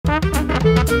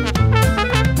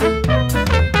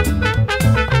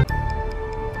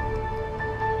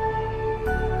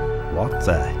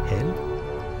the hell?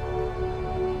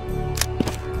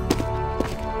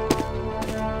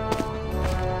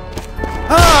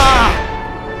 Ah!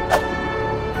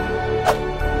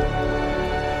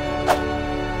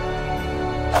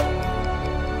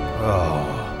 Oh.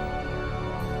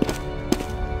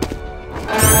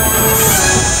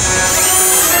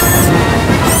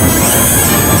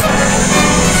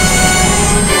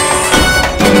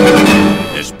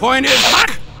 This point is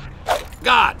hot!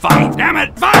 God, fire! Damn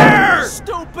it, fire!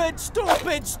 Stupid,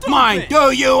 stupid, stupid! Mine,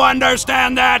 do you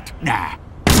understand that? Nah.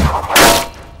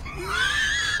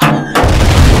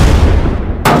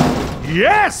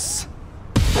 Yes!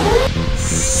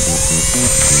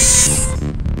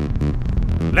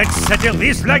 Let's settle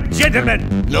this like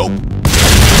gentlemen. Nope.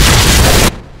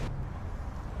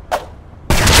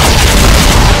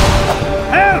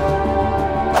 Help!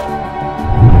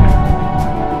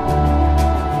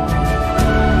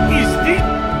 Is this...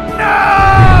 No!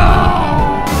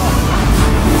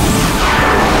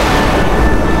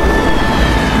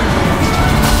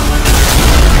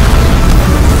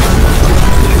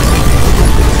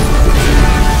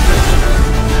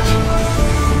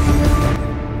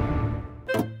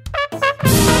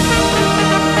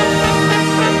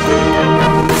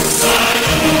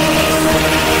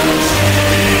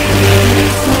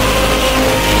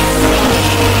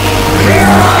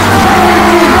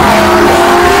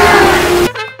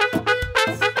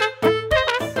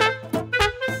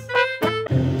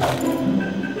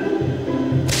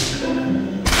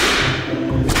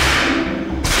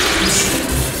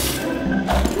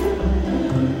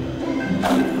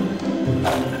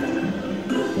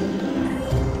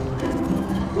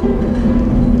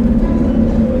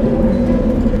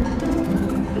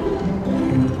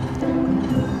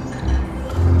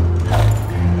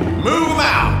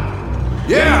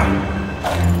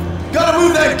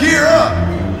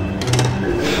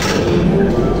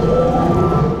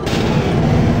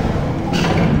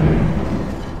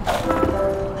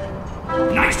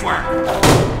 Nice work!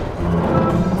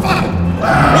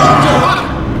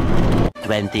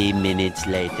 20 minutes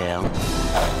later.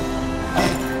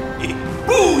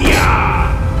 Booyah!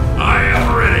 I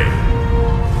am ready!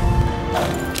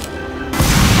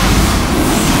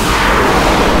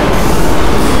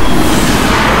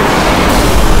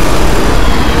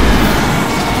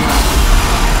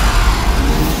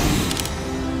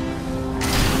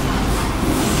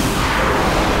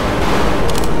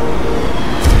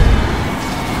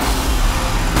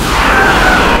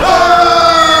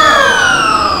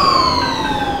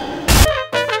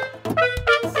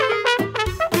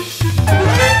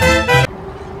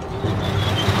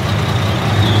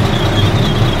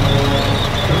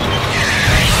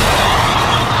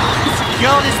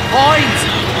 Secure this point!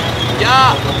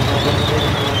 Yeah!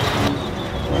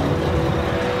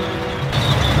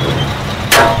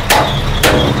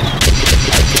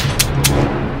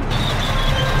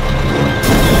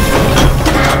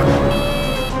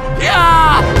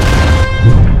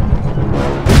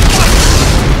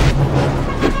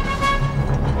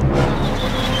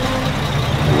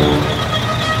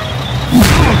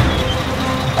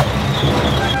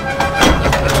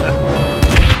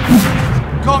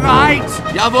 Korrekt!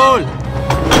 Jawohl!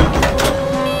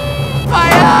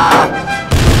 Feuer!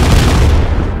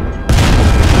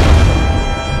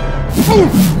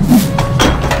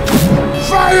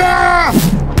 Fire!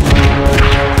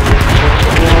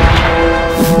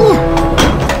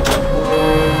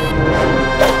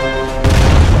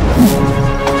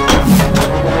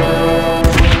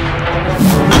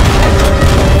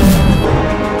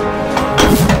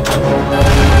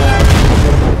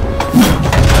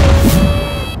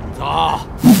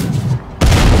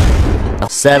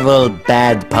 Several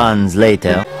bad puns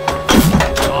later.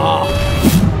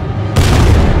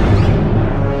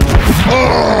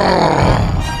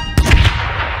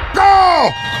 Go!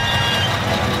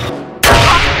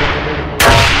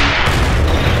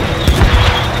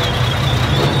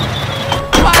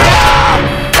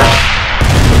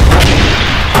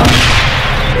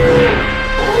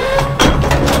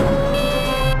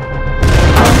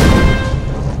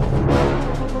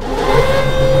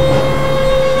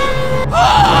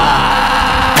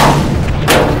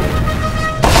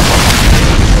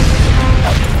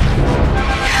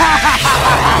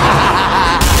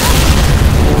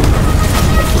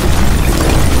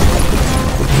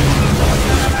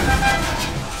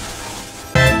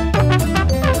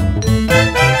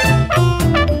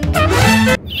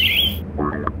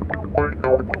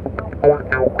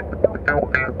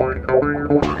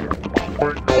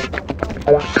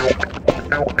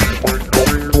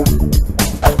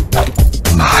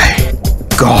 My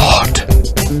God.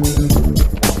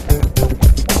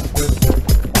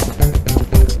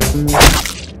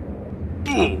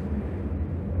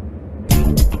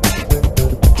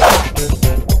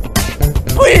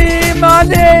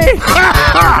 money!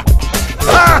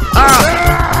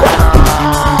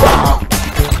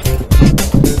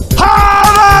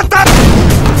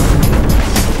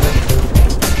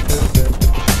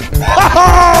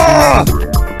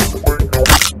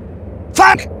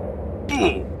 Fuck!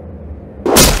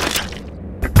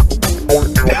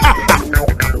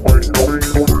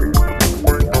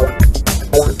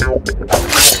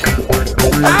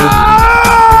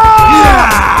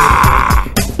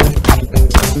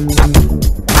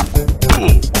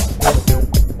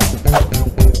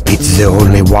 It's the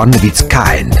only one of its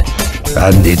kind,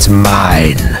 and it's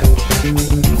mine.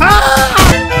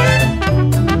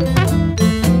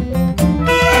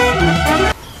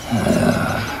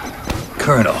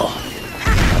 Colonel,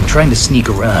 I'm trying to sneak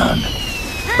around,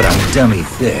 but I'm dummy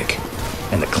thick,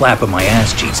 and the clap of my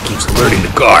ass cheeks keeps alerting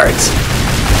the guards.